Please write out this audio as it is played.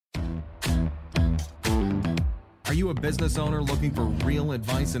Are you a business owner looking for real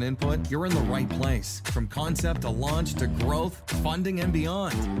advice and input? You're in the right place. From concept to launch to growth, funding, and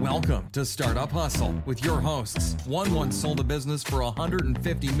beyond. Welcome to Startup Hustle with your hosts. One once sold a business for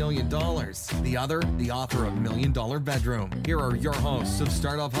 $150 million. The other, the author of $1 Million Bedroom. Here are your hosts of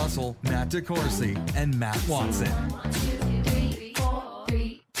Startup Hustle, Matt DeCoursey and Matt Watson. 1, 2, 3, 4,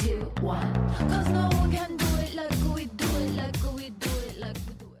 3, 2, 1. 'Cause no one can do it like we do it, like we do it, like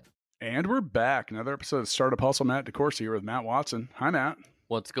we do it. And we're back. Another episode of Startup Hustle. Matt DeCoursey here with Matt Watson. Hi, Matt.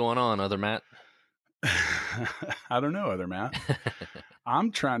 What's going on, other Matt? I don't know, other Matt.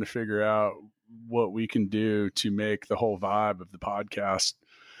 I'm trying to figure out what we can do to make the whole vibe of the podcast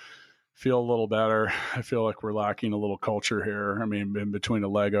feel a little better. I feel like we're lacking a little culture here. I mean, in between a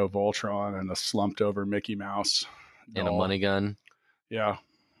Lego Voltron and a slumped over Mickey Mouse And a doll. money gun Yeah.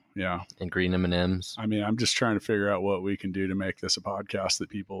 and green M&Ms. I mean, I'm just trying to figure out what we can do to make this a podcast that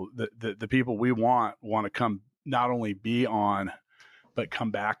people, the people we want to come not only be on, but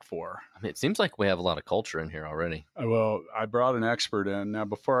come back for. I mean, it seems like we have a lot of culture in here already. Well, I brought an expert in. Now,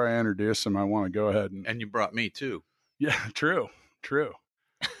 before I introduce him, I want to go ahead and And you brought me too. yeah, true.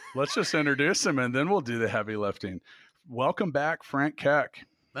 Let's just introduce him and then we'll do the heavy lifting. Welcome back, Frank Keck.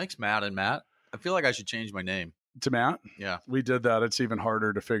 Thanks, Matt and Matt. I feel like I should change my name. To Matt. Yeah. We did that. It's even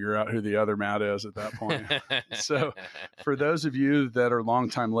harder to figure out who the other Matt is at that point. So for those of you that are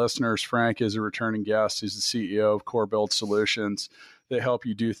longtime listeners, Frank is a returning guest. He's the CEO of Core Build Solutions. They help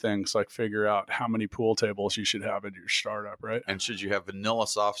you do things like figure out how many pool tables you should have in your startup, right? And should you have vanilla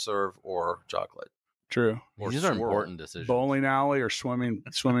soft serve or chocolate? True. Or These are swirl? important decisions. Bowling alley or swimming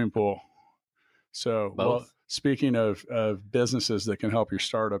pool. So, well, Both. speaking of businesses that can help your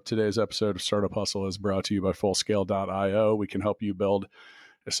startup, today's episode of Startup Hustle is brought to you by Fullscale.io. We can help you build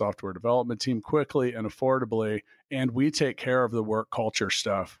a software development team quickly and affordably, and we take care of the work culture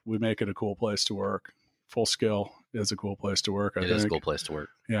stuff. We make it a cool place to work. Fullscale is a cool place to work, I It think. is a cool place to work.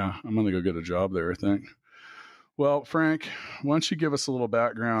 Yeah, I'm going to go get a job there, I think. Well, Frank, why don't you give us a little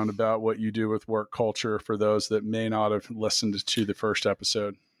background about what you do with work culture for those that may not have listened to the first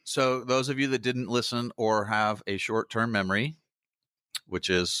episode? So those of you that didn't listen or have a short-term memory, which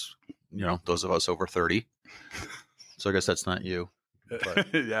is, those of us over 30. So I guess that's not you.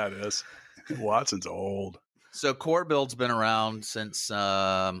 But- Yeah, it is. Watson's old. So Core Build's been around since,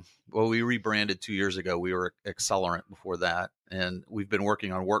 we rebranded 2 years ago. We were Accelerant before that. And we've been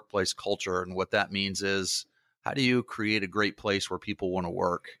working on workplace culture. And what that means is, how do you create a great place where people want to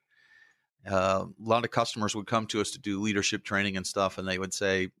work? A lot of customers would come to us to do leadership training and stuff. And they would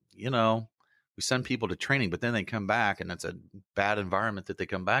say, we send people to training, but then they come back and it's a bad environment that they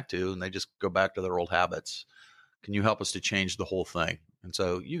come back to. And they just go back to their old habits. Can you help us to change the whole thing? And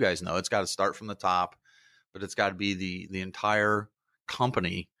so you guys know it's got to start from the top, but it's got to be the entire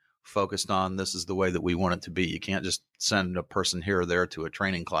company focused on this is the way that we want it to be. You can't just send a person here or there to a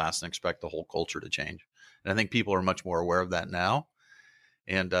training class and expect the whole culture to change. And I think people are much more aware of that now.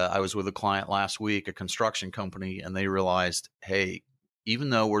 And I was with a client last week, a construction company, and they realized, hey, even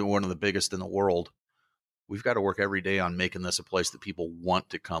though we're one of the biggest in the world, we've got to work every day on making this a place that people want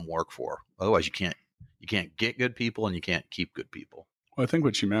to come work for. Otherwise, you can't get good people and you can't keep good people. Well, I think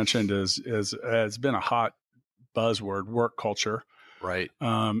what you mentioned is has been a hot buzzword, work culture. Right.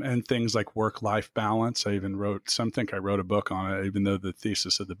 And things like work-life balance. I think I wrote a book on it, even though the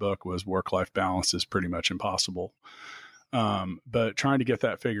thesis of the book was work-life balance is pretty much impossible. But trying to get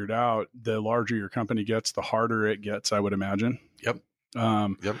that figured out, the larger your company gets, the harder it gets, I would imagine. Yep.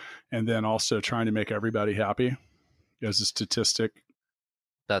 And then also trying to make everybody happy is a statistic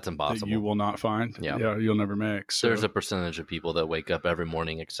That's impossible. that you will not find. Yeah. You'll never make. So, There's a percentage of people that wake up every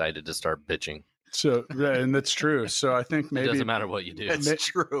morning excited to start bitching. and that's true. So I think It maybe doesn't matter what you do. It's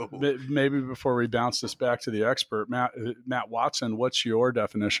true. maybe before we bounce this back to the expert, Matt Watson, what's your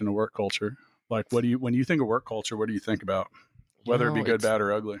definition of work culture? Like, when you think of work culture, what do you think about? Whether it be good, bad,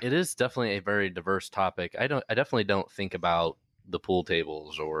 or ugly. It is definitely a very diverse topic. I definitely don't think about the pool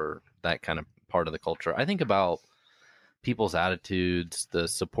tables or that kind of part of the culture. I think about people's attitudes, the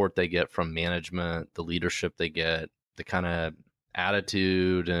support they get from management, the leadership they get, the kind of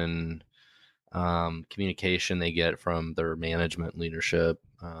attitude and communication they get from their management leadership,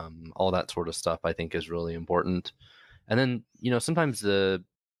 all that sort of stuff I think is really important. And then, sometimes the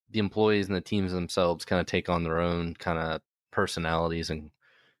employees and the teams themselves kind of take on their own kind of personalities, and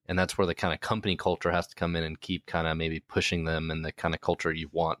that's where the kind of company culture has to come in and keep kind of maybe pushing them in the kind of culture you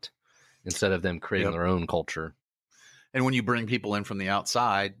want instead of them creating their own culture. And when you bring people in from the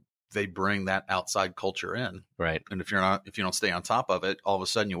outside, they bring that outside culture in. Right. And if you don't stay on top of it, all of a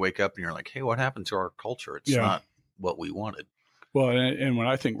sudden you wake up and you're like, hey, what happened to our culture? It's not what we wanted. Well, and when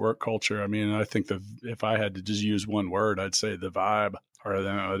I think work culture, I mean, I think if I had to just use one word, I'd say the vibe, or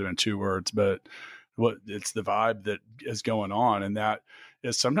then it would have been two words, but it's the vibe that is going on. And that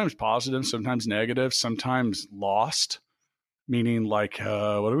is sometimes positive, sometimes negative, sometimes lost, meaning like,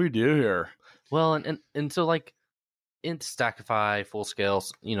 what do we do here? Well, and so like in Stackify, Full Scale,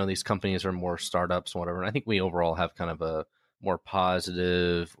 these companies are more startups and whatever. And I think we overall have kind of a more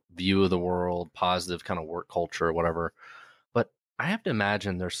positive view of the world, positive kind of work culture or whatever. But I have to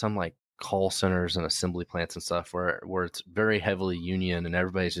imagine there's some like call centers and assembly plants and stuff where it's very heavily union and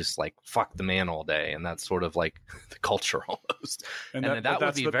everybody's just like, fuck the man all day. And that's sort of like the culture almost. And that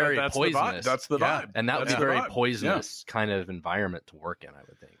would be very poisonous. That's the vibe. And that would be very poisonous kind of environment to work in, I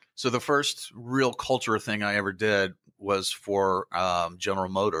would think. So the first real culture thing I ever did was for General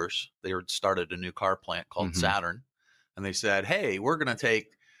Motors. They had started a new car plant called Saturn. And they said, hey, we're going to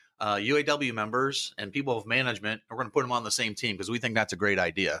take UAW members and people of management, and we're going to put them on the same team because we think that's a great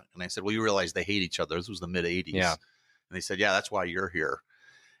idea. And I said, well, you realize they hate each other. This was the mid-'80s. Yeah. And they said, yeah, that's why you're here.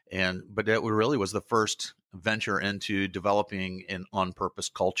 But that really was the first venture into developing an on-purpose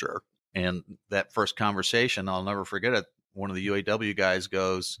culture. And that first conversation, I'll never forget it. One of the UAW guys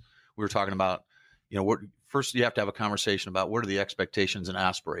goes, we were talking about, first you have to have a conversation about what are the expectations and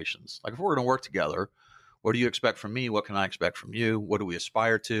aspirations. Like if we're going to work together, what do you expect from me? What can I expect from you? What do we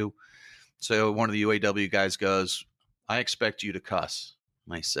aspire to? So one of the UAW guys goes, I expect you to cuss.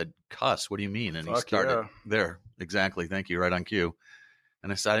 And I said, cuss? What do you mean? And he started there. Exactly. Thank you. Right on cue.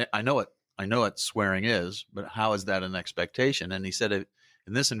 And I said, I know what swearing is, but how is that an expectation? And he said, in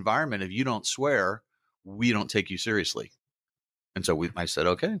this environment, if you don't swear, we don't take you seriously. And so I said,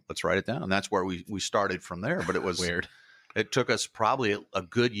 okay, let's write it down. And that's where we started from there. But it was weird. It took us probably a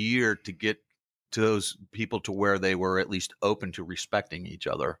good year to get to those people to where they were at least open to respecting each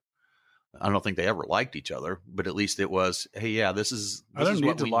other. I don't think they ever liked each other, but at least it was, hey, yeah, this is I don't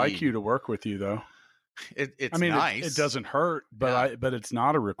need to like you to work with you, though. It's nice. It doesn't hurt, but but it's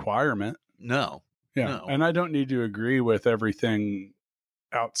not a requirement. No. Yeah. No. And I don't need to agree with everything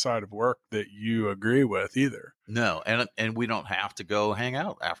outside of work that you agree with either. No. And we don't have to go hang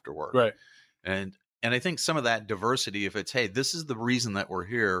out after work. Right. And I think some of that diversity, if it's, hey, this is the reason that we're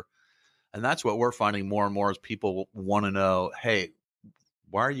here. And that's what we're finding more and more is people want to know, hey,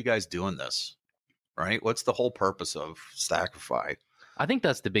 why are you guys doing this? Right? What's the whole purpose of Stackify? I think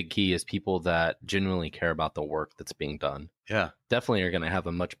that's the big key is people that genuinely care about the work that's being done. Yeah. Definitely are going to have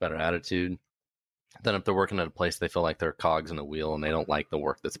a much better attitude than if they're working at a place they feel like they're cogs in a wheel and they don't like the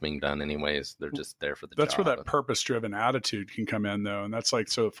work that's being done anyways. They're just there for the job. That's where that purpose-driven attitude can come in, though. And that's like,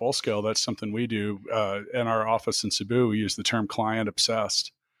 so at Full Scale, that's something we do in our office in Cebu. We use the term client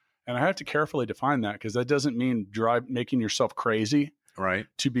obsessed. And I have to carefully define that because that doesn't mean making yourself crazy, right,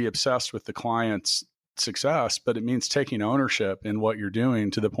 to be obsessed with the client's success, but it means taking ownership in what you're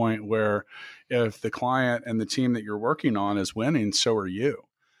doing to the point where if the client and the team that you're working on is winning, so are you.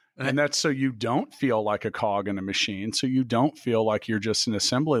 And that's so you don't feel like a cog in a machine. So you don't feel like you're just an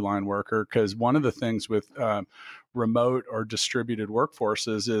assembly line worker. Because one of the things with remote or distributed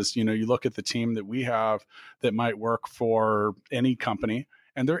workforces is, you look at the team that we have that might work for any company,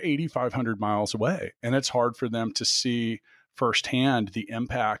 and they're 8,500 miles away. And it's hard for them to see firsthand the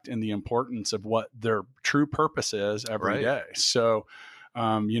impact and the importance of what their true purpose is every day. So,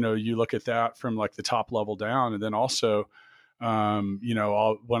 you look at that from like the top level down. And then also,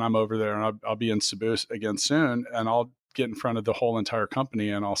 when I'm over there and I'll be in Cebu again soon, and I'll get in front of the whole entire company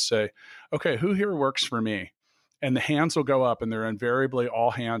and I'll say, okay, who here works for me? And the hands will go up, and they're invariably all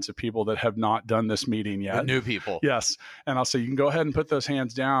hands of people that have not done this meeting yet. The new people. Yes. And I'll say, you can go ahead and put those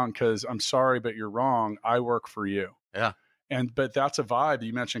hands down because I'm sorry, but you're wrong. I work for you. Yeah. But that's a vibe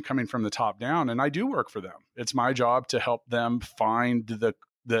you mentioned coming from the top down. And I do work for them. It's my job to help them find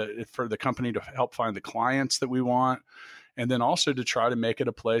for the company to help find the clients that we want. And then also to try to make it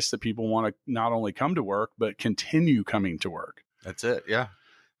a place that people want to not only come to work, but continue coming to work. That's it. Yeah.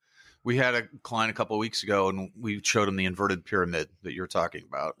 We had a client a couple of weeks ago, and we showed him the inverted pyramid that you're talking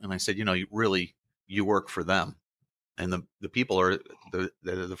about. And I said, you work for them. And the people are the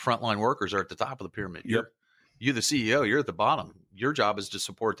frontline workers are at the top of the pyramid. Yep. You're the CEO. You're at the bottom. Your job is to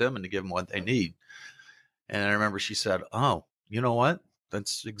support them and to give them what they need. And I remember she said, oh, you know what?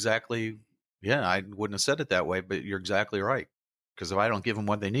 That's exactly, I wouldn't have said it that way, but you're exactly right. Because if I don't give them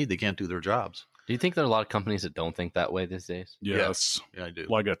what they need, they can't do their jobs. Do you think there are a lot of companies that don't think that way these days? Yes. Yeah, I do.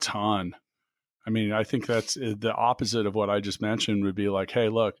 Like a ton. I mean, I think that's the opposite of what I just mentioned would be like, hey,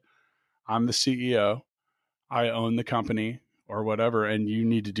 look, I'm the CEO. I own the company or whatever, and you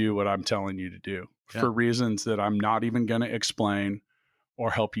need to do what I'm telling you to do for reasons that I'm not even going to explain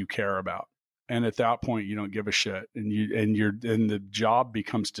or help you care about. And at that point, you don't give a shit, and the job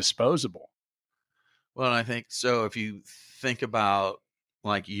becomes disposable. Well, and I think so. If you think about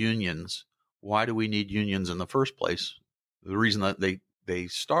like unions, why do we need unions in the first place? The reason that they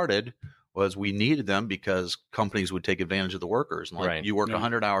started was we needed them because companies would take advantage of the workers. Like Right. you work Yeah.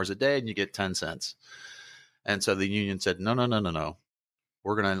 100 hours a day and you get 10 cents. And so the union said, no.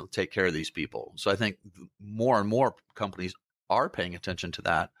 We're going to take care of these people. So I think more and more companies are paying attention to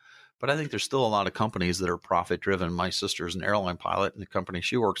that. But I think there's still a lot of companies that are profit driven. My sister's an airline pilot, and the company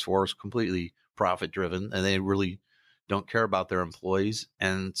she works for is completely profit driven, and they really don't care about their employees.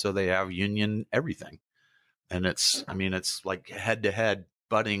 And so they have union everything. And it's like head to head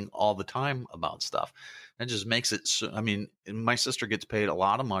butting all the time about stuff. It just makes it so, my sister gets paid a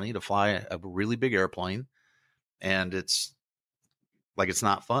lot of money to fly a really big airplane, and it's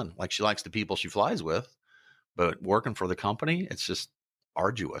not fun. Like, she likes the people she flies with, but working for the company, it's just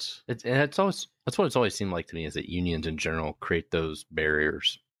arduous. That's what it's always seemed like to me, is that unions in general create those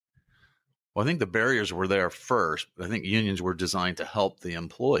barriers. Well, I think the barriers were there first. I think unions were designed to help the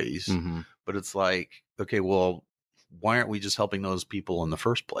employees, Mm-hmm. but it's like, okay, well, why aren't we just helping those people in the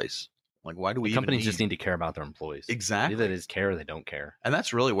first place? Like, why do we Companies just need to care about their employees. Exactly. Either they just care or they don't care. And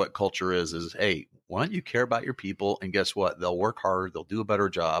that's really what culture is, hey, why don't you care about your people? And guess what? They'll work harder. They'll do a better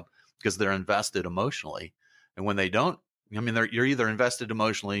job because they're invested emotionally. And when they don't, you're either invested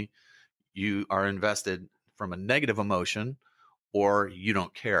emotionally, you are invested from a negative emotion, or you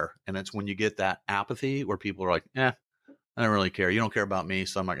don't care. And it's when you get that apathy where people are like, I don't really care. You don't care about me,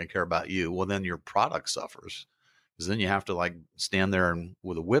 so I'm not going to care about you. Well, then your product suffers, because then you have to like stand there and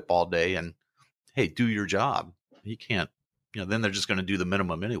with a whip all day and, hey, do your job. You can't, then they're just going to do the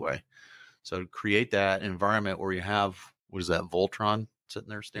minimum anyway. So create that environment where you have, what is that, Voltron sitting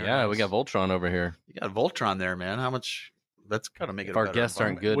there staring? Yeah, at we us? got Voltron over here. You got Voltron there, man. How much? That's got to make it. If our guests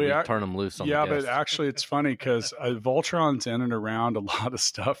aren't good, we turn them loose on the Yeah, guests. but actually, it's funny because Voltron's in and around a lot of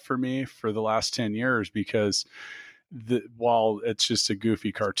stuff for me for the last 10 years because while it's just a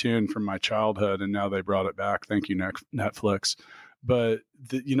goofy cartoon from my childhood, and now they brought it back. Thank you, Netflix. But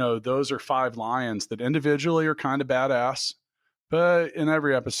those are 5 lions that individually are kind of badass, but in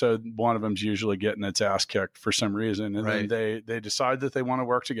every episode, one of them's usually getting its ass kicked for some reason, and Right. then they decide that they want to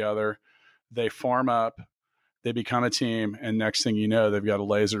work together. They form up. They become a team, and next thing you know, they've got a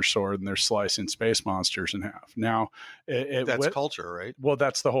laser sword and they're slicing space monsters in half. Now, That's culture, right? well,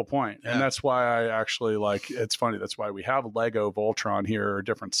 that's the whole point. Yeah. And that's why I actually it's funny. That's why we have Lego Voltron here or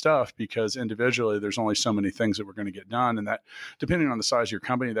different stuff, because individually there's only so many things that we're going to get done. And that, depending on the size of your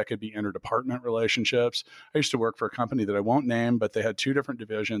company, that could be interdepartment relationships. I used to work for a company that I won't name, but they had 2 different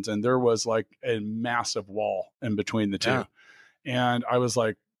divisions, and there was like a massive wall in between the 2. Yeah. And I was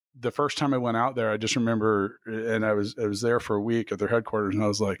like, the first time I went out there, I just remember, and I was there for a week at their headquarters, and I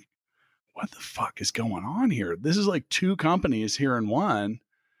was like, what the fuck is going on here? This is like 2 companies here in one,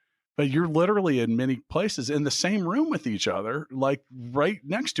 but you're literally in many places in the same room with each other, like right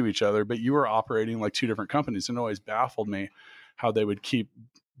next to each other, but you were operating like 2 different companies. And it always baffled me how they would keep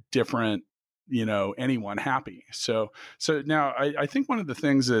different, anyone happy. So now I think one of the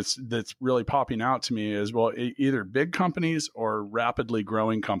things that's really popping out to me is, well, either big companies or rapidly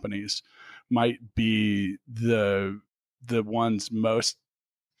growing companies might be the ones most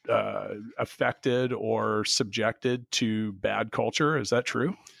affected or subjected to bad culture. Is that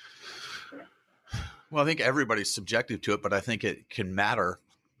true? Well, I think everybody's subjective to it, but I think it can matter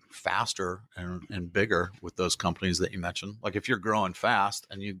faster and bigger with those companies that you mentioned. Like if you're growing fast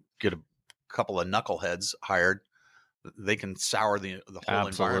and you get a couple of knuckleheads hired, they can sour the whole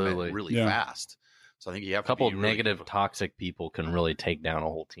environment really fast. So I think you have a couple to of be really negative, toxic people can really take down a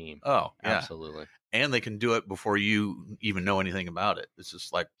whole team. Oh, yeah. Absolutely. And they can do it before you even know anything about it. It's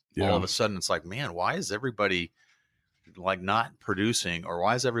just like all of a sudden it's like, man, why is everybody like not producing, or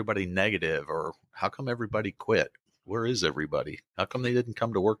why is everybody negative, or how come everybody quit? Where is everybody? How come they didn't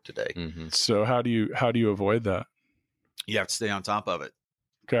come to work today? Mm-hmm. So how do you avoid that? You have to stay on top of it.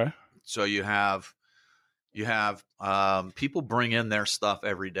 Okay. So you have people bring in their stuff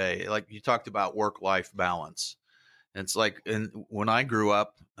every day. Like you talked about work-life balance. And it's like, when I grew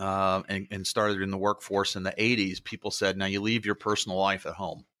up and started in the workforce in the 80s, people said, now you leave your personal life at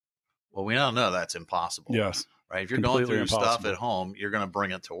home. Well, we all know that's impossible. Yes. Right. If you're Completely going through impossible. stuff at home, you're going to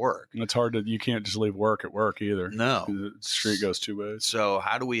bring it to work. And it's hard you can't just leave work at work either. No. The street goes 2 ways. So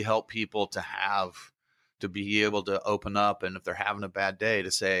how do we help people to be able to open up, and if they're having a bad day,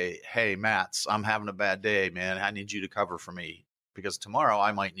 to say, hey, Mats, I'm having a bad day, man. I need you to cover for me because tomorrow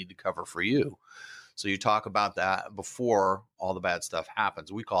I might need to cover for you. So you talk about that before all the bad stuff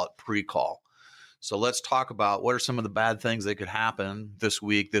happens. We call it pre-call. So let's talk about what are some of the bad things that could happen this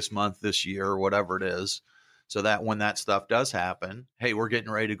week, this month, this year, or whatever it is. So that when that stuff does happen, hey, we're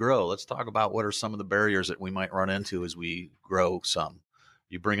getting ready to grow. Let's talk about what are some of the barriers that we might run into as we grow some.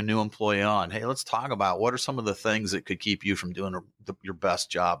 You bring a new employee on. Hey, let's talk about what are some of the things that could keep you from doing your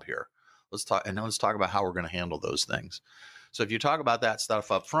best job here. Let's talk about how we're going to handle those things. So if you talk about that stuff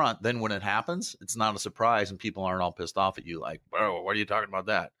up front, then when it happens, it's not a surprise and people aren't all pissed off at you like, "Whoa, what are you talking about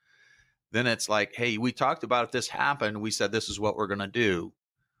that?" Then it's like, hey, we talked about if this happened, we said this is what we're going to do.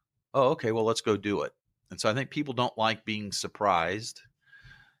 Oh, okay, well, let's go do it. And so I think people don't like being surprised.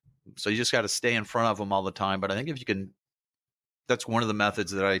 So you just got to stay in front of them all the time. But I think if you can, that's one of the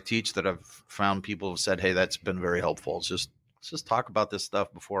methods that I teach that I've found people have said, hey, that's been very helpful. It's just, let's just talk about this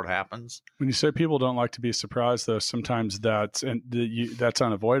stuff before it happens. When you say people don't like to be surprised, though, sometimes that's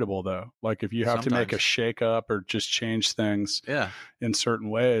unavoidable, though. Like if you have to make a shake up or just change things in certain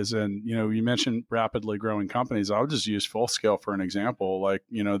ways. And, you mentioned rapidly growing companies. I'll just use Full Scale for an example. Like,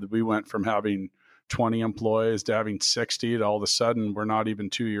 we went from having 20 employees to having 60 to all of a sudden we're not even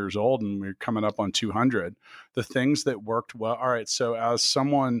 2 years old and we're coming up on 200. The things that worked well. All right. So as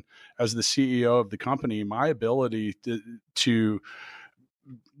the CEO of the company, my ability to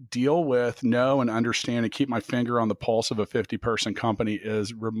deal with, know, and understand and keep my finger on the pulse of a 50-person company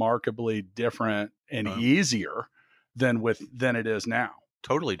is remarkably different and easier than it is now.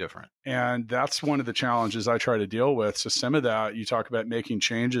 Totally different. And that's one of the challenges I try to deal with. So some of that, you talk about making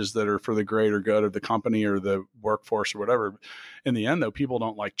changes that are for the greater good of the company or the workforce or whatever. In the end, though, people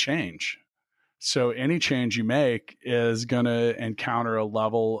don't like change. So any change you make is going to encounter a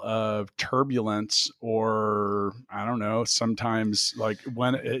level of turbulence or, I don't know, sometimes like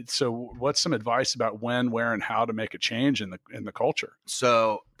so what's some advice about when, where, and how to make a change in the culture?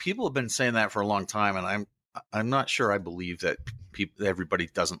 So people have been saying that for a long time. And I'm not sure I believe that everybody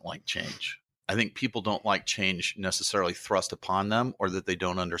doesn't like change. I think people don't like change necessarily thrust upon them or that they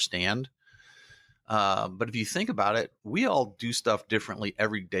don't understand. But if you think about it, we all do stuff differently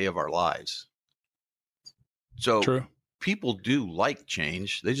every day of our lives. So True. People do like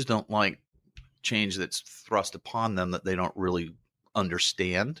change. They just don't like change that's thrust upon them that they don't really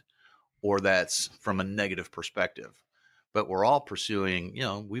understand or that's from a negative perspective. But we're all pursuing,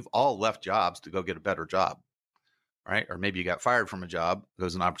 we've all left jobs to go get a better job, right? Or maybe you got fired from a job.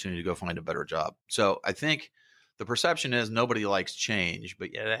 There's an opportunity to go find a better job. So I think the perception is nobody likes change.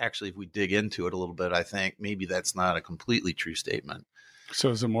 But yet, actually, if we dig into it a little bit, I think maybe that's not a completely true statement. So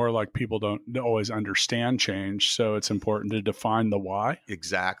is it more like people don't always understand change? So it's important to define the why?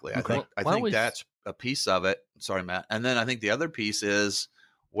 Exactly. Okay. I think that's a piece of it. Sorry, Matt. And then I think the other piece is,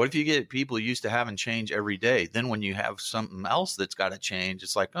 what if you get people used to having change every day? Then when you have something else that's got to change,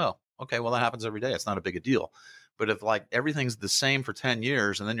 it's like, oh, okay, well, that happens every day. It's not a big a deal. But if like everything's the same for 10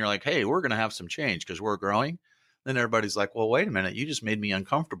 years and then you're like, hey, we're going to have some change because we're growing, then everybody's like, well, wait a minute, you just made me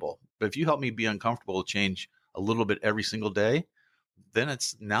uncomfortable. But if you help me be uncomfortable to change a little bit every single day, then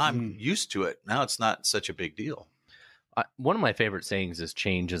I'm used to it. Now it's not such a big deal. One of my favorite sayings is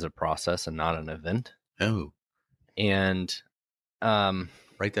change is a process and not an event. Oh. And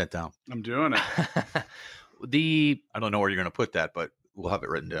write that down. I'm doing it. I don't know where you're going to put that, but we'll have it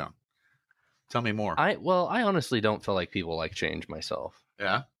written down. Tell me more. I honestly don't feel like people like change myself.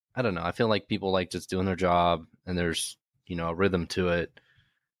 Yeah. I don't know. I feel like people like just doing their job and there's, a rhythm to it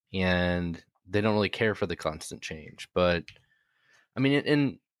and they don't really care for the constant change. But I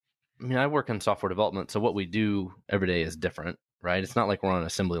mean, I work in software development. So what we do every day is different, right? It's not like we're on an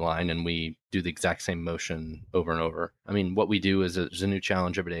assembly line and we do the exact same motion over and over. I mean, what we do is there's a new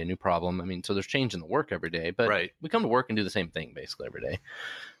challenge every day, a new problem. I mean, so there's change in the work every day, but we come to work and do the same thing basically every day.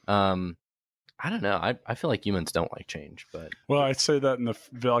 I don't know. I feel like humans don't like change, but I'd say that in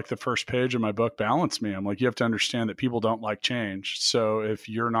the first page of my book, Balance Me. I'm like, you have to understand that people don't like change. So if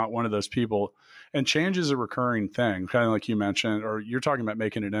you're not one of those people, and change is a recurring thing, kind of like you mentioned, or you're talking about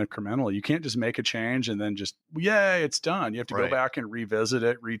making it incremental. You can't just make a change and then just, yay, it's done. You have to go back and revisit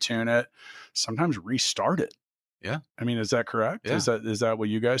it, retune it, sometimes restart it. Yeah. I mean, is that correct? Yeah. Is that what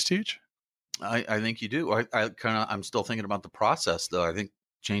you guys teach? I think you do. I'm still thinking about the process though. I think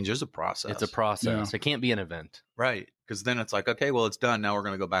change is a process. It's a process. Yeah. It can't be an event. Right. Because then it's like, okay, well, it's done. Now we're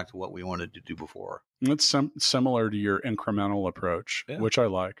going to go back to what we wanted to do before. It's similar to your incremental approach, which I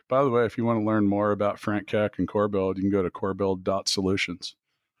like. By the way, if you want to learn more about Frank Keck and CoreBuild, you can go to corebuild.solutions.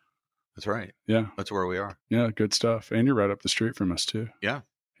 That's right. Yeah. That's where we are. Yeah. Good stuff. And you're right up the street from us too. Yeah.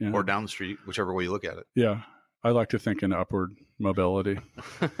 Or down the street, whichever way you look at it. Yeah. I like to think in upward mobility.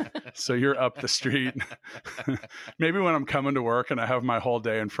 So you're up the street. Maybe when I'm coming to work and I have my whole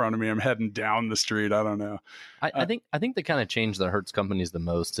day in front of me, I'm heading down the street. I don't know. I think the kind of change that hurts companies the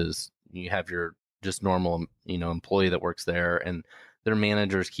most is you have your just normal, employee that works there, and their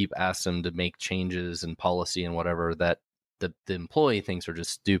managers keep asking them to make changes in policy and whatever that the employee thinks are just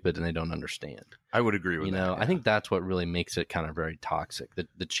stupid and they don't understand. I would agree with that. I think that's what really makes it kind of very toxic.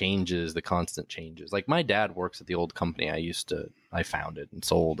 The changes, the constant changes. Like my dad works at the old company I founded and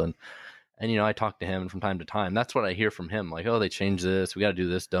sold, and I talk to him from time to time. That's what I hear from him. Like, oh, they changed this. We got to do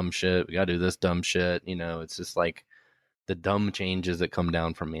this dumb shit. We got to do this dumb shit. It's just like the dumb changes that come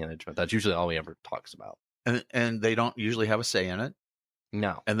down from management. That's usually all he ever talks about. And they don't usually have a say in it.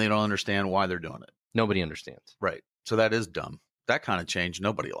 No. And they don't understand why they're doing it. Nobody understands. Right. So that is dumb. That kind of change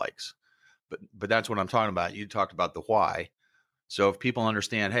nobody likes. But that's what I'm talking about. You talked about the why. So if people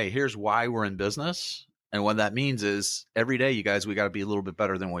understand, hey, here's why we're in business. And what that means is every day, you guys, we got to be a little bit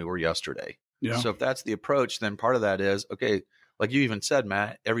better than we were yesterday. Yeah. So if that's the approach, then part of that is, okay, like you even said,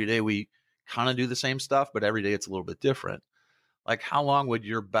 Matt, every day we kind of do the same stuff, but every day it's a little bit different. Like how long would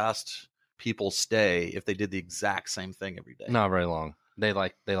your best people stay if they did the exact same thing every day? Not very long. They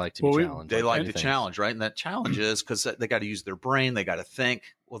like to be challenged. They like to anything. challenge, right? And that challenge is because they got to use their brain. They got to think.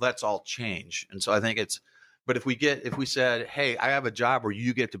 Well, that's all change. And so I think but if we said, hey, I have a job where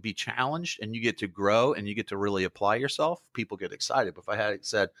you get to be challenged and you get to grow and you get to really apply yourself, people get excited. But if I had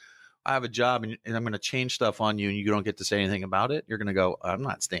said, I have a job and I'm going to change stuff on you and you don't get to say anything about it, you're going to go, I'm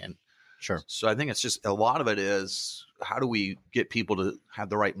not staying. Sure. So I think it's just a lot of it is how do we get people to have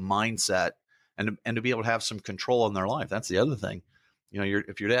the right mindset and to be able to have some control in their life? That's the other thing.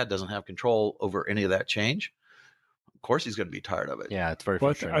 If your dad doesn't have control over any of that change, of course he's going to be tired of it. Yeah, it's very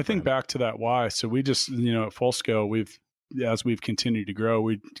Well, frustrating. I think back to that why. So we just, at Full Scale, as we've continued to grow,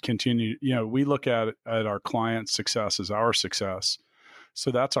 we look at our clients' success as our success. So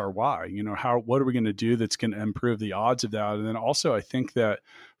that's our why. What are we going to do that's going to improve the odds of that? And then also, I think that,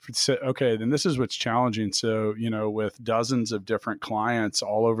 then this is what's challenging. So, with dozens of different clients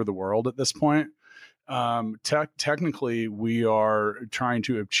all over the world at this point, technically we are trying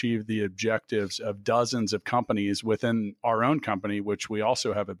to achieve the objectives of dozens of companies within our own company, which we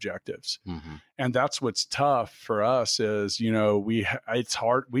also have objectives. Mm-hmm. And that's what's tough for us is, it's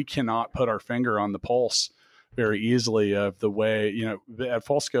hard. We cannot put our finger on the pulse very easily of the way, at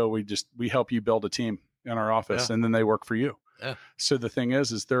Full Scale, we help you build a team in our office and then they work for you. Yeah. So the thing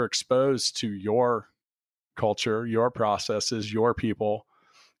is they're exposed to your culture, your processes, your people.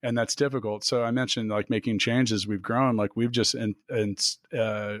 And that's difficult. So I mentioned like making changes. We've grown, like we've just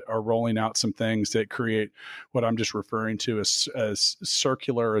are rolling out some things that create what I'm just referring to as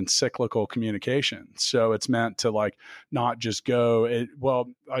circular and cyclical communication. So it's meant to like not just go.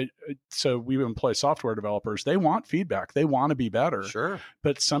 So we employ software developers. They want feedback. They want to be better. Sure.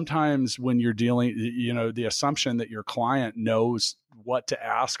 But sometimes when you're dealing, the assumption that your client knows what to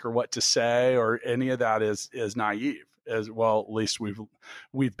ask or what to say or any of that is naive. As well, at least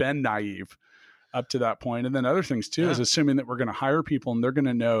we've been naive up to that point. And then other things too is assuming that we're going to hire people and they're going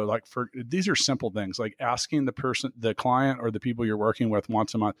to know, like these are simple things like asking the client or the people you're working with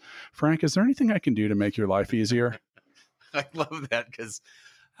once a month, Frank, is there anything I can do to make your life easier? I love that because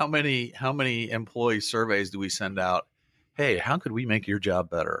how many employee surveys do we send out? Hey, how could we make your job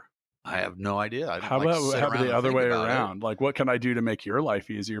better? I have no idea. How about the other way around? Like, what can I do to make your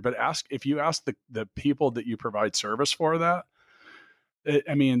life easier? But if you ask the people that you provide service for that,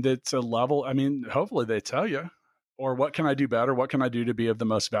 that's a level. Hopefully they tell you, or what can I do better? What can I do to be of the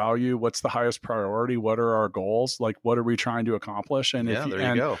most value? What's the highest priority? What are our goals? Like, what are we trying to accomplish? And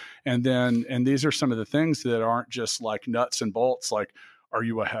there you go. And these are some of the things that aren't just like nuts and bolts. Like, are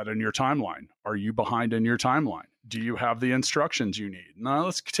you ahead in your timeline? Are you behind in your timeline? Do you have the instructions you need? Now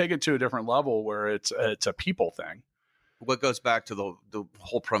let's take it to a different level where it's a people thing. What goes back to the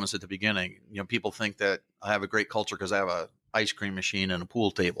whole premise at the beginning, people think that I have a great culture because I have a ice cream machine and a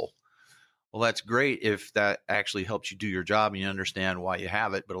pool table. Well, that's great if that actually helps you do your job and you understand why you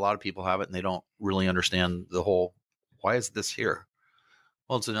have it. But a lot of people have it and they don't really understand the whole, why is this here?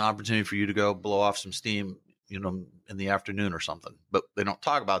 Well, it's an opportunity for you to go blow off some steam, in the afternoon or something, but they don't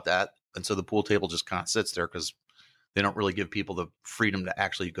talk about that. And so the pool table just kind of sits there because they don't really give people the freedom to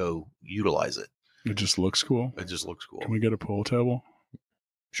actually go utilize it. It just looks cool. It just looks cool. Can we get a pool table?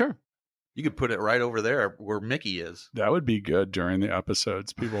 Sure. You could put it right over there where Mickey is. That would be good during the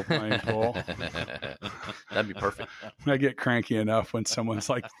episodes. People playing pool. That'd be perfect. I get cranky enough when someone's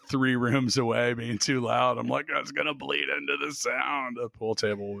like 3 rooms away being too loud. I'm like, that's going to bleed into the sound. A pool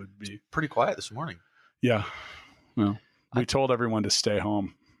table would be pretty quiet this morning. Yeah. Well, we told everyone to stay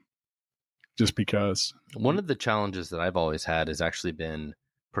home just because. One of the challenges that I've always had has actually been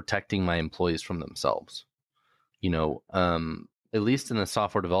protecting my employees from themselves. at least in the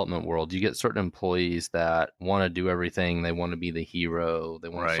software development world, you get certain employees that want to do everything. They want to be the hero. They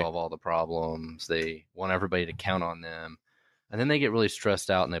want Right. to solve all the problems. They want everybody to count on them. And then they get really stressed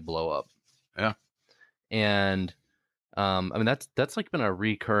out and they blow up. Yeah. And I mean, that's like been a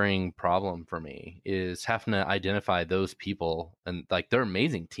recurring problem for me, is having to identify those people, and like they're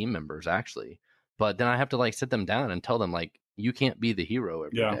amazing team members actually, but then I have to like sit them down and tell them like, you can't be the hero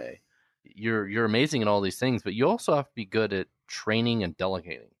every Yeah. day. You're amazing at all these things, but you also have to be good at training and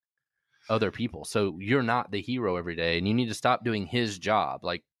delegating other people. So you're not the hero every day, and you need to stop doing his job.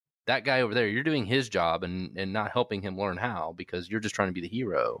 Like that guy over there, you're doing his job and not helping him learn how, because you're just trying to be the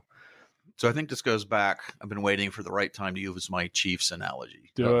hero. So I think this goes back. I've been waiting for the right time to use my Chiefs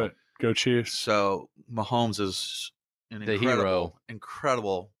analogy. Do it. Go Chiefs. So Mahomes is an The hero.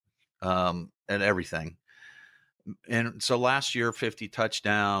 incredible at everything. And so last year, 50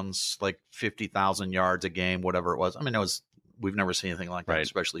 touchdowns, like 50,000 yards a game, whatever it was. I mean, we've never seen anything like that, Right.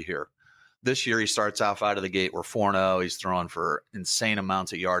 especially here. This year, he starts off out of the gate. We're 4-0. He's throwing for insane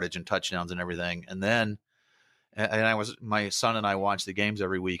amounts of yardage and touchdowns and everything. And then, my son and I watch the games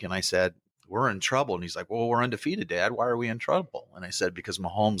every week, and I said, we're in trouble. And he's like, well, we're undefeated, Dad. Why are we in trouble? And I said, because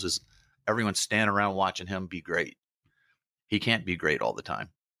Mahomes everyone's standing around watching him be great. He can't be great all the time.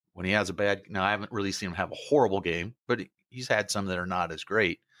 When he has now I haven't really seen him have a horrible game, but he's had some that are not as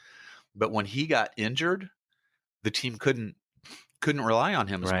great. But when he got injured, the team couldn't rely on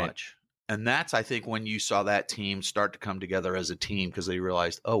him as Right. much. And that's, I think, when you saw that team start to come together as a team, because they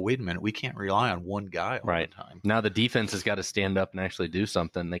realized, oh, wait a minute, we can't rely on one guy all Right. the time. Now the defense has got to stand up and actually do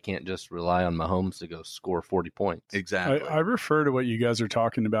something. They can't just rely on Mahomes to go score 40 points. Exactly. I refer to what you guys are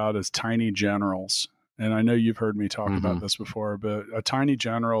talking about as tiny generals. And I know you've heard me talk about this before, but a tiny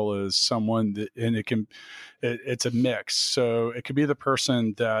general is someone that, and it's a mix. So it could be the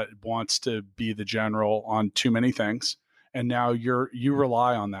person that wants to be the general on too many things, and now you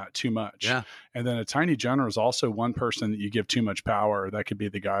rely on that too much. Yeah. And then a tiny general is also one person that you give too much power. That could be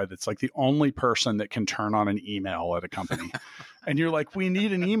the guy that's like the only person that can turn on an email at a company. And you're like, we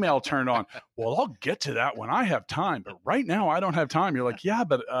need an email turned on. Well, I'll get to that when I have time, but right now I don't have time. You're like, yeah,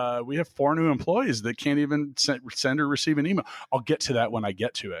 but we have 4 new employees that can't even send or receive an email. I'll get to that when I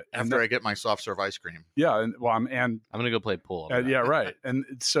get to it. After I get my soft serve ice cream. Yeah. And I'm going to go play pool. yeah, right. And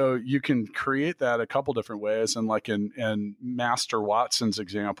so you can create that a couple different ways. And like in Master Watson's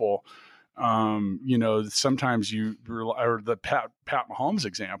example, sometimes or the Pat Mahomes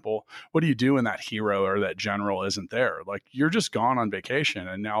example, what do you do when that hero or that general isn't there? Like, you're just gone on vacation,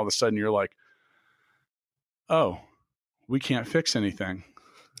 and now all of a sudden you're like, oh, we can't fix anything.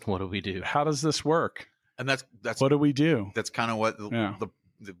 What do we do? How does this work? And that's What do we do? that's kind of what Yeah.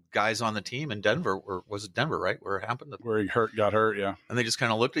 the guys on the team in Denver, or was it Denver, right? Where it happened. Where he got hurt. Yeah. And they just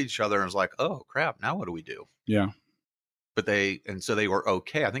kind of looked at each other and was like, oh, crap, now what do we do? Yeah. But so they were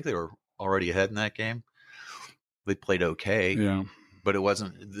okay. I think they were already ahead in that game. They played okay, Yeah. but it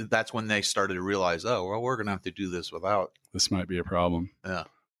wasn't. That's when they started to realize, oh, well, we're going to have to do this without. This might be a problem. Yeah,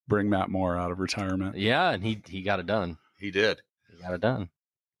 Bring Matt Moore out of retirement. Yeah, and he got it done. he did. He got it done.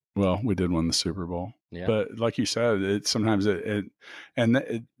 Well, we did win the Super Bowl. Yeah. But like you said, sometimes all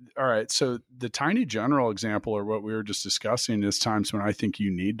right. So the tiny general example, or what we were just discussing, is times when I think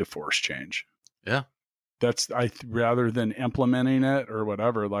you need to force change. Yeah. Rather than implementing it or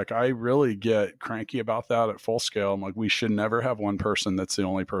whatever, like I really get cranky about that at Full Scale. I'm like, we should never have one person that's the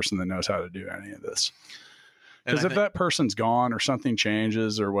only person that knows how to do any of this. And Because if that person's gone or something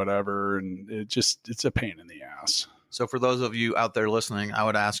changes or whatever, and it's a pain in the ass. So for those of you out there listening, I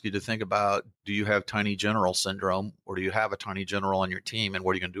would ask you to think about, do you have tiny general syndrome, or do you have a tiny general on your team, and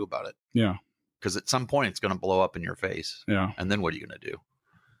what are you going to do about it? Yeah. Because at some point it's going to blow up in your face. Yeah. And then what are you going to do?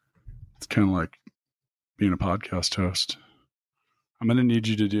 It's kind of like being a podcast host. I'm going to need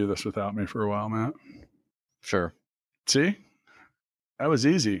you to do this without me for a while, Matt. Sure. See? That was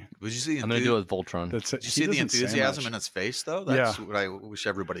easy. Would you see? I'm going to do it with Voltron. That's it. Did you see the enthusiasm in his face, though? That's Yeah. what I wish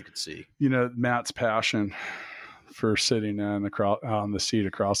everybody could see. Matt's passion for sitting on the seat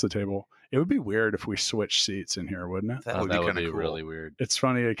across the table. It would be weird if we switched seats in here, wouldn't it? That Oh, would that be would kind of be cool. really weird. It's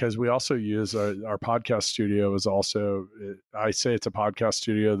funny because we also use our podcast studio is also, I say it's a podcast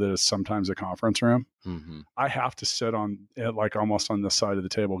studio that is sometimes a conference room. Mm-hmm. I have to sit on it like almost on the side of the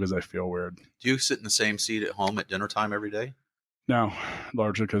table because I feel weird. Do you sit in the same seat at home at dinner time every day? No,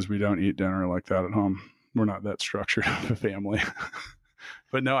 largely because we don't eat dinner like that at home. We're not that structured of a family.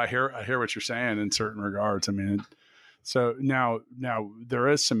 But no, I hear what you're saying in certain regards. I mean, so now there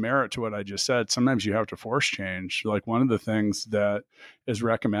is some merit to what I just said. Sometimes you have to force change. Like one of the things that is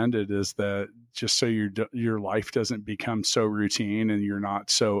recommended is that just so your life doesn't become so routine and you're not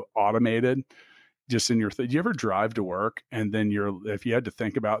so automated, just in your, do you ever drive to work and then if you had to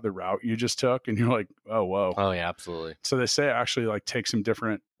think about the route you just took and you're like, oh, whoa. Oh yeah, absolutely. So they say actually like take some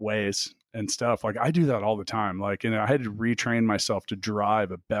different ways and stuff. Like I do that all the time. Like, I had to retrain myself to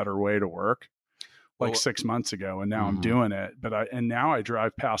drive a better way to work like 6 months ago. And now I'm doing it, now I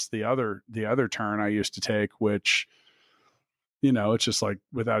drive past the other turn I used to take, which, it's just like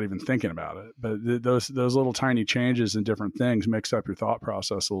without even thinking about it. But those little tiny changes and different things mix up your thought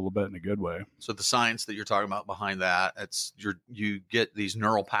process a little bit in a good way. So the science that you're talking about behind that, you get these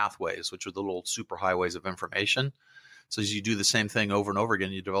neural pathways, which are the little superhighways of information. So as you do the same thing over and over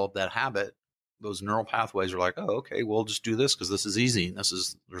again, you develop that habit. Those neural pathways are like, oh, okay, we'll just do this because this is easy. And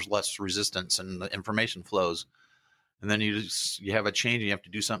there's less resistance and the information flows. And then you have a change and you have to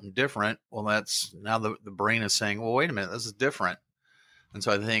do something different. Well, that's now the brain is saying, well, wait a minute, this is different. And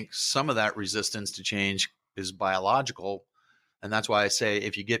so I think some of that resistance to change is biological. And that's why I say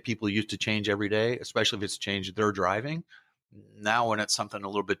if you get people used to change every day, especially if it's change they're driving, now when it's something a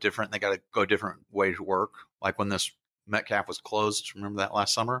little bit different, they got to go a different way to work. Like when this Metcalf was closed, remember that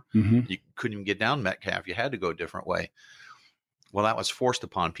last summer? You couldn't even get down Metcalf. You had to go a different way. Well, that was forced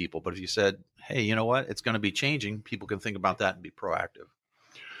upon people. But if you said, hey, you know what? It's going to be changing. People can think about that and be proactive.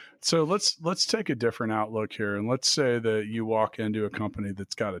 So let's take a different outlook here. And let's say that you walk into a company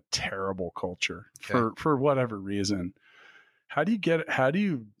that's got a terrible culture for whatever reason. How do you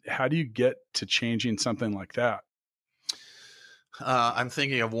get to changing something like that? I'm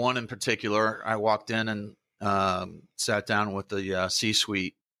thinking of one in particular. I walked in and sat down with the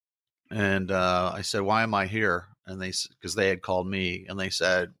C-suite and I said, why am I here? And because they had called me and they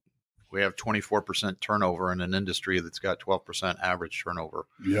said, we have 24% turnover in an industry that's got 12% average turnover.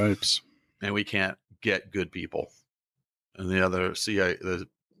 Yipes. And we can't get good people. And the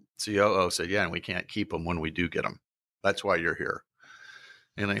COO said, yeah, and we can't keep them when we do get them. That's why you're here.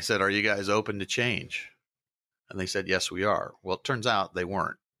 And I said, are you guys open to change? And they said, yes, we are. Well, it turns out they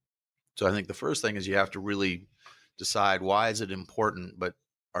weren't. So I think the first thing is you have to really decide, why is it important? But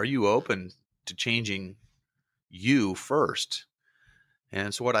are you open to changing you first?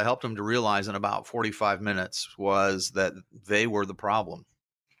 And so what I helped them to realize in about 45 minutes was that they were the problem.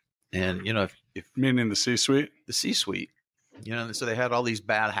 And, if meaning the C-suite? The C-suite, so they had all these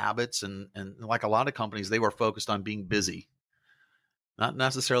bad habits and like a lot of companies, they were focused on being busy, not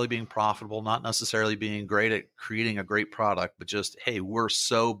necessarily being profitable, not necessarily being great at creating a great product, but just, hey, we're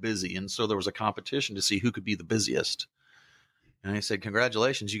so busy. And so there was a competition to see who could be the busiest. And I said,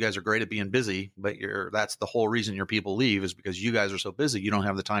 congratulations, you guys are great at being busy, but that's the whole reason your people leave is because you guys are so busy. You don't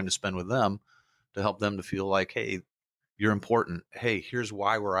have the time to spend with them to help them to feel like, hey, you're important. Hey, here's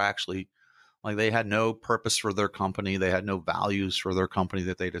why we're actually like, they had no purpose for their company. They had no values for their company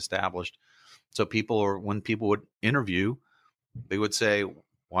that they'd established. So when people would interview, they would say,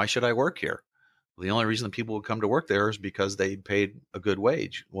 why should I work here? Well, the only reason people would come to work there is because they paid a good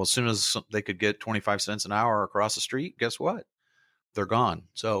wage. Well, as soon as they could get 25 cents an hour across the street, guess what? They're gone.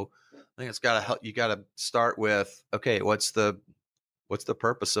 So I think it's got to help. You got to start with, okay, what's the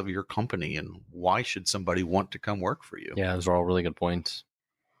purpose of your company and why should somebody want to come work for you? Yeah, those are all really good points.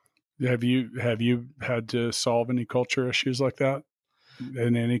 Have you had to solve any culture issues like that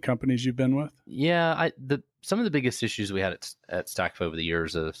in any companies you've been with? Yeah, some of the biggest issues we had at StackFo over the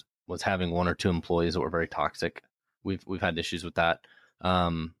years was having one or two employees that were very toxic. We've had issues with that.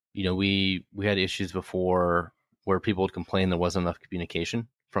 We had issues before where people would complain there wasn't enough communication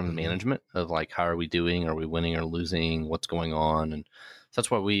from the management of like, how are we doing? Are we winning or losing? What's going on? And so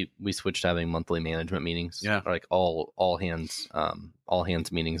that's why we switched to having monthly management meetings. Yeah. Like all hands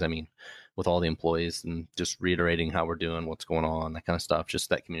meetings, with all the employees and just reiterating how we're doing, what's going on, that kind of stuff, just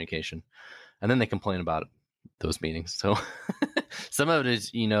that communication. And then they complain about those meetings. So some of it is,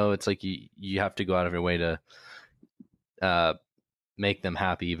 it's like you have to go out of your way to make them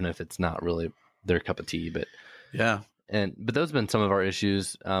happy, even if it's not really their cup of tea. But yeah. But those have been some of our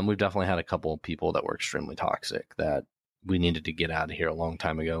issues. We've definitely had a couple of people that were extremely toxic that we needed to get out of here a long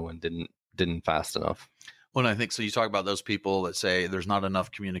time ago and didn't fast enough. Well, I think so. You talk about those people that say there's not enough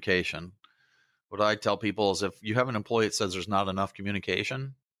communication. What I tell people is if you have an employee that says there's not enough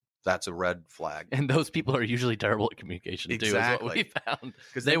communication, that's a red flag. And those people are usually terrible at communication too, is what we found.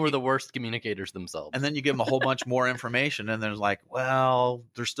 Because they were the worst communicators themselves. And then you give them a whole bunch more information and then it's like, well,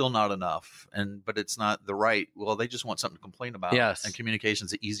 there's still not enough. But it's not the right. Well, they just want something to complain about. Yes. And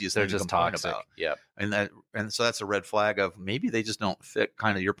communication's the easiest They're thing to just complain toxic. about. Yeah. And so that's a red flag of maybe they just don't fit,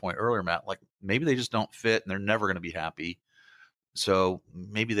 kind of your point earlier, Matt. Like maybe they just don't fit and they're never going to be happy. So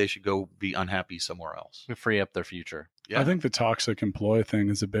maybe they should go be unhappy somewhere else. Free up their future. Yeah. I think the toxic employee thing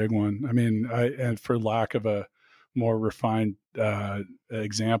is a big one. And for lack of a more refined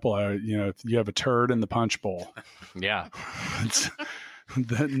example, if you have a turd in the punch bowl, Yeah.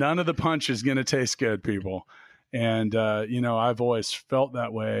 none of the punch is going to taste good, people. And, I've always felt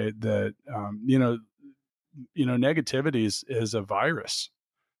that way, that, negativity is a virus,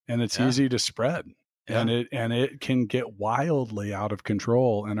 and it's easy to spread. Yeah. And it can get wildly out of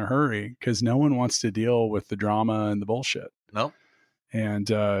control in a hurry, because no one wants to deal with the drama and the bullshit. Nope. And,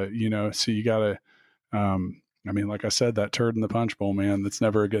 so you got to, like I said, that turd in the punch bowl, man, that's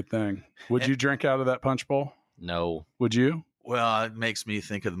never a good thing. Would you drink out of that punch bowl? No. Would you? Well, it makes me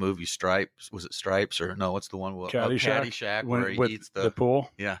think of the movie Stripes. Was it Stripes or no? What's the one? Caddyshack, where he with eats the pool.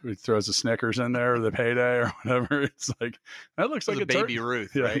 Yeah. He throws a Snickers in there, or the Payday, or whatever. It's like, that looks like a a Baby turd.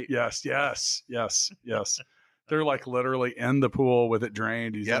 Ruth, Yeah, right? Yes. They're like literally in the pool with it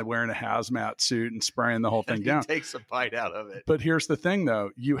drained. He's wearing a hazmat suit and spraying the whole thing down. He takes a bite out of it. But here's the thing,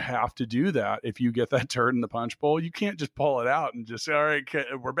 though. You have to do that. If you get that turd in the punch bowl, you can't just pull it out and just say, all right,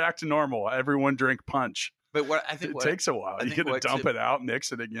 we're back to normal. Everyone drink punch. But it takes a while. You got to dump it out,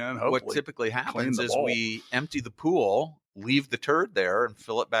 mix it again. Hopefully, what typically happens is bowl. we empty the pool, leave the turd there, and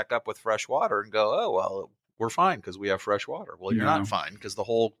fill it back up with fresh water and go, oh, well, we're fine because we have fresh water. Well, you're not fine because the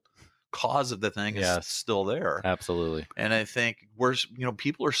whole cause of the thing is still there. Absolutely. And I think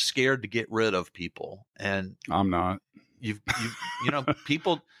people are scared to get rid of people, and I'm not.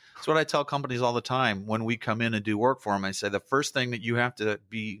 People. That's what I tell companies all the time when we come in and do work for them. I say the first thing that you have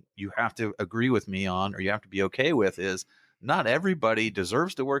to agree with me on, or you have to be okay with, is not everybody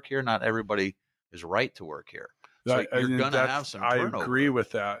deserves to work here. Not everybody is right to work here. So you're going to have some turnover. I agree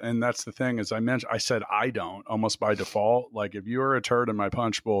with that. And that's the thing, as I said, I don't, almost by default. Like, if you're a turd in my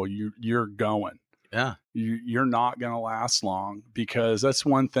punch bowl, you're going. Yeah. You're not going to last long, because that's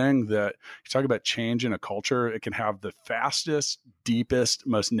one thing that you talk about change in a culture. It can have the fastest, deepest,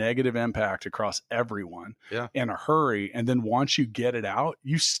 most negative impact across everyone in a hurry. And then once you get it out,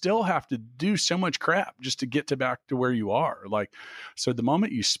 you still have to do so much crap just to get back to where you are. Like, so the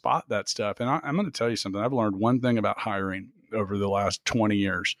moment you spot that stuff, and I'm going to tell you something, I've learned one thing about hiring over the last 20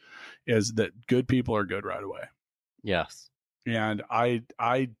 years is that good people are good right away. Yes. And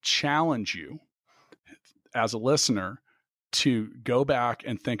I challenge you as a listener to go back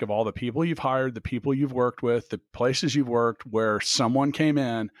and think of all the people you've hired, the people you've worked with, the places you've worked where someone came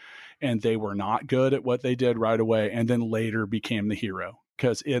in and they were not good at what they did right away, and then later became the hero.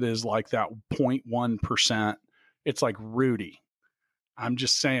 Because it is like that 0.1%. It's like Rudy. I'm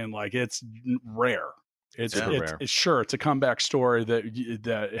just saying, like, it's rare. It's rare. It's a comeback story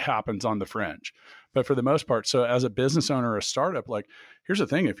that happens on the fringe, but for the most part. So as a business owner, a startup, like, here's the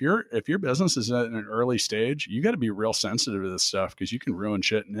thing: if your business is at an early stage, you got to be real sensitive to this stuff, because you can ruin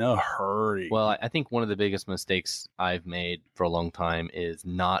shit in a hurry. Well, I think one of the biggest mistakes I've made for a long time is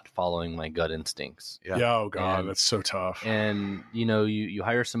not following my gut instincts. Yeah. Oh God, that's so tough. And you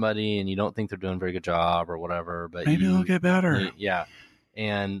hire somebody and you don't think they're doing a very good job or whatever, but maybe they'll get better. Yeah.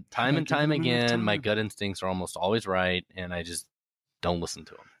 And time and time again, my gut instincts are almost always right, and I just don't listen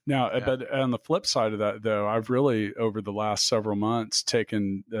to them. Now, but on the flip side of that, though, I've really, over the last several months, tried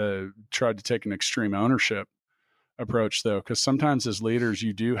to take an extreme ownership approach, though, because sometimes as leaders,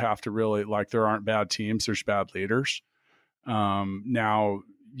 you do have to really, like, there aren't bad teams, there's bad leaders. Now,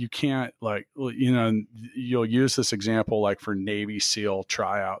 you can't, like, you'll use this example, like, for Navy SEAL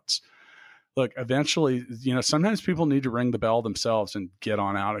tryouts. Look, eventually, sometimes people need to ring the bell themselves and get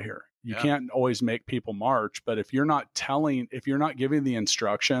on out of here. You can't always make people march, but if you're not giving the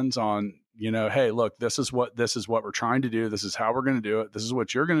instructions on, hey, look, this is what we're trying to do. This is how we're going to do it. This is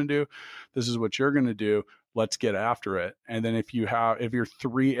what you're going to do. This is what you're going to do. Let's get after it. And then if you're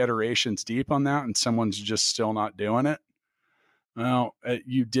 3 iterations deep on that and someone's just still not doing it, well,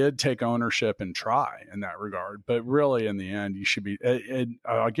 you did take ownership and try in that regard, but really in the end, you should be,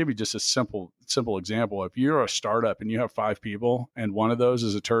 I'll give you just a simple example. If you're a startup and you have 5 people and one of those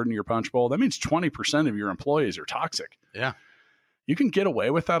is a turd in your punch bowl, that means 20% of your employees are toxic. Yeah. You can get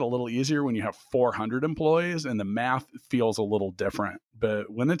away with that a little easier when you have 400 employees and the math feels a little different.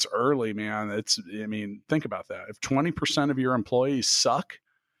 But when it's early, man, think about that. If 20% of your employees suck,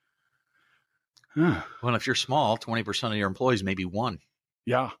 well, if you're small, 20% of your employees may be 1.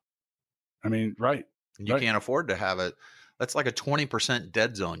 Yeah. Right. And you can't afford to have it. That's like a 20%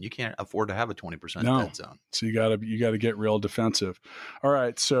 dead zone. You can't afford to have a 20% dead zone. So you gotta get real defensive. All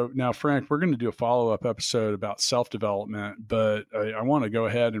right. So now, Frank, we're going to do a follow-up episode about self-development, but I want to go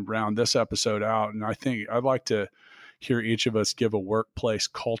ahead and round this episode out. And I think I'd like to hear each of us give a workplace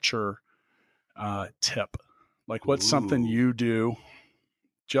culture tip. Like, what's something you do?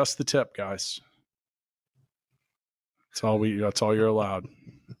 Just the tip, guys. That's all you're allowed.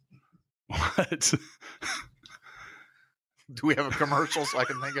 What? Do we have a commercial so I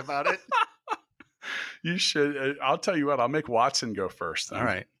can think about it? You should. I'll tell you what. I'll make Watson go first. Then. All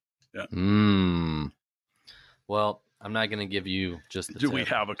right. Well, I'm not going to give you just the Do tip. we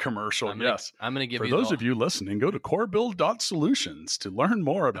have a commercial? Yes. I'm going to give For you those of you listening, go to corebuild.solutions to learn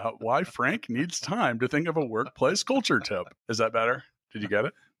more about why Frank needs time to think of a workplace culture tip. Is that better? Did you get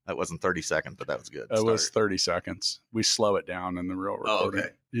it? That wasn't 30 seconds, but that was good. It was 30 seconds. We slow it down in the real recording.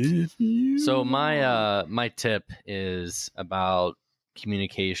 okay. So my tip is about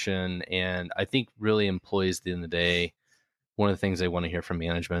communication, and I think really employees at the end of the day, one of the things they want to hear from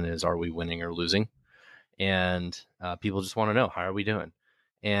management is, are we winning or losing? And people just want to know, how are we doing?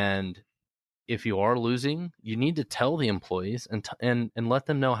 And if you are losing, you need to tell the employees and let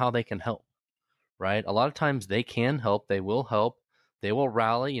them know how they can help, right? A lot of times they can help. They will help. They will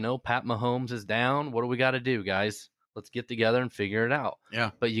rally. Pat Mahomes is down. What do we got to do, guys? Let's get together and figure it out.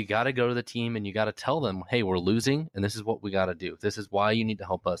 Yeah. But you got to go to the team and you got to tell them, hey, we're losing, and this is what we got to do. This is why you need to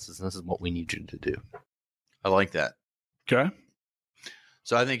help us, and this is what we need you to do. I like that. Okay.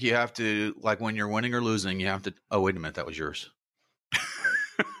 So I think you have to, like when you're winning or losing, you have to, oh, wait a minute. That was yours.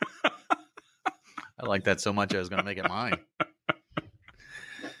 I like that so much I was going to make it mine.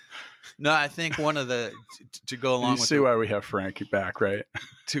 No, I think one of the, to go along You with see why we have Frank back, right?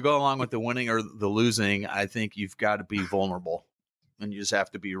 to go along with the winning or the losing, I think you've got to be vulnerable, and you just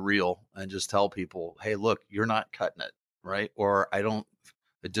have to be real and just tell people, hey, look, you're not cutting it, right? Or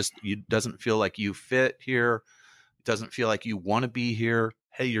it doesn't feel like you fit here. It doesn't feel like you want to be here.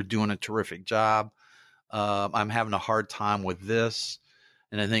 Hey, you're doing a terrific job. I'm having a hard time with this.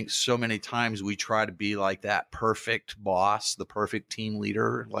 And I think so many times we try to be like that perfect boss, the perfect team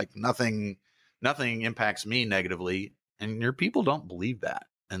leader, like nothing impacts me negatively. And your people don't believe that.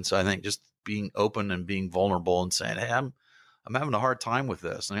 And so I think just being open and being vulnerable and saying, hey, I'm having a hard time with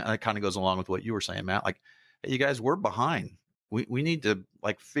this. And that kind of goes along with what you were saying, Matt. Like, hey, you guys, we're behind. We need to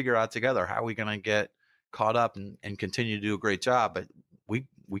like figure out together how we're going to get caught up and continue to do a great job. But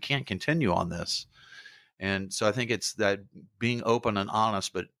we can't continue on this. And so I think it's that being open and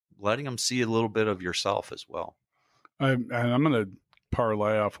honest, but letting them see a little bit of yourself as well. I'm going to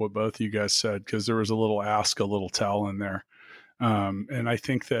parlay off what both of you guys said, because there was a little ask, a little tell in there. And I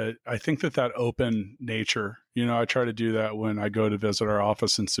think that open nature, I try to do that when I go to visit our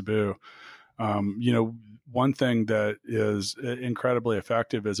office in Cebu. One thing that is incredibly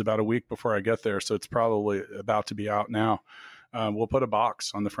effective is about a week before I get there. So it's probably about to be out now. We'll put a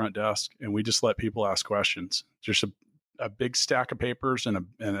box on the front desk and we just let people ask questions. Just a big stack of papers and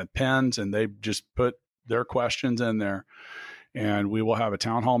a pens, and they just put their questions in there. And we will have a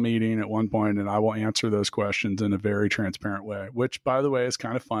town hall meeting at one point, and I will answer those questions in a very transparent way, which, by the way, is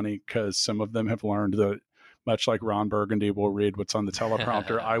kind of funny because some of them have learned that, much like Ron Burgundy will read what's on the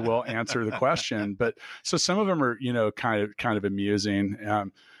teleprompter, I will answer the question. But so some of them are, kind of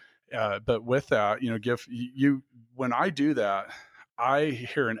amusing. But with that, when I do that, I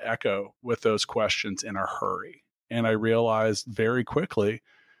hear an echo with those questions in a hurry. And I realized very quickly,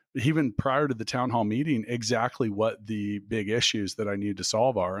 even prior to the town hall meeting, exactly what the big issues that I need to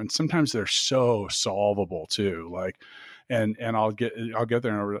solve are. And sometimes they're so solvable too. Like, and I'll get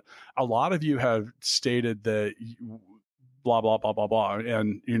there. And a lot of you have stated that blah, blah, blah, blah, blah.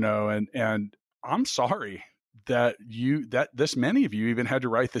 And, and I'm sorry that this many of you even had to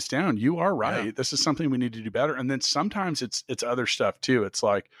write this down. You are right. Yeah. This is something we need to do better. And then sometimes it's other stuff too. It's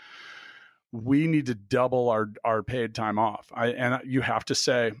like, we need to double our paid time off. And you have to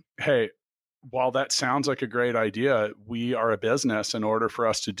say, hey, while that sounds like a great idea, we are a business. In order for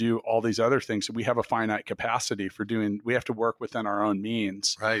us to do all these other things, we have a finite capacity for doing, we have to work within our own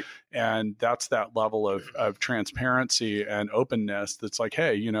means. Right. And that's that level of transparency and openness. That's like,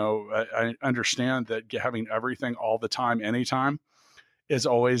 hey, I understand that having everything all the time, anytime is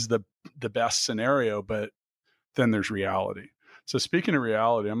always the best scenario, but then there's reality. So speaking of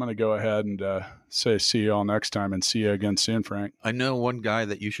reality, I'm going to go ahead and say see you all next time, and see you again soon, Frank. I know one guy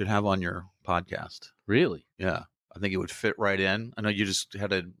that you should have on your podcast. Really? Yeah. I think it would fit right in. I know you just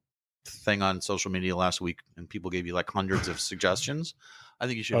had a thing on social media last week and people gave you like hundreds of suggestions. I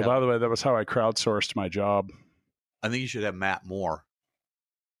think you should by the way, that was how I crowdsourced my job. I think you should have Matt Moore.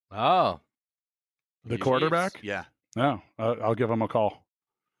 Oh. The quarterback? Yeah. No, I'll give him a call.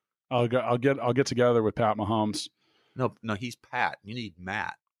 I'll get together with Pat Mahomes. No, he's Pat. You need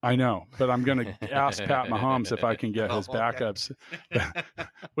Matt. I know, but I'm going to ask Pat Mahomes if I can get his backups.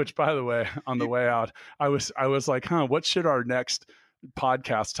 Which, by the way, on the way out, I was like, what should our next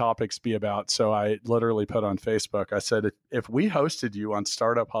podcast topics be about? So I literally put on Facebook, I said, if we hosted you on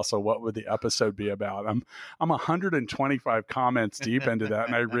Startup Hustle, what would the episode be about? I'm 125 comments deep into that.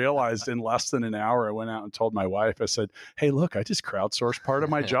 And I realized in less than an hour, I went out and told my wife, I said, hey, look, I just crowdsourced part of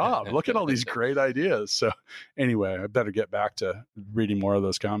my job. Look at all these great ideas. So anyway, I better get back to reading more of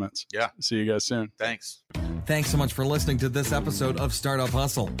those comments. Yeah. See you guys soon. Thanks. Thanks so much for listening to this episode of Startup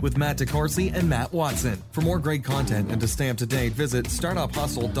Hustle with Matt DeCoursey and Matt Watson. For more great content and to stay up to date, visit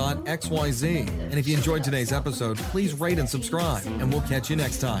startuphustle.xyz. And if you enjoyed today's episode, please rate and subscribe, and we'll catch you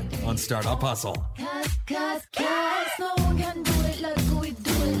next time on Startup Hustle. Cause no one can do it like we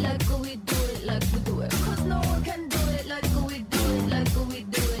do it, like we do it, like we do it. Cause no one can do it like we do it, like we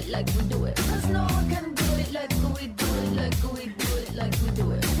do it, like we do it. Cause no one can do it like we do it, like we do it, like we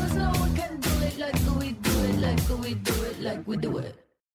do it. Cause no one can do it like we do it, like we do it, like we do it.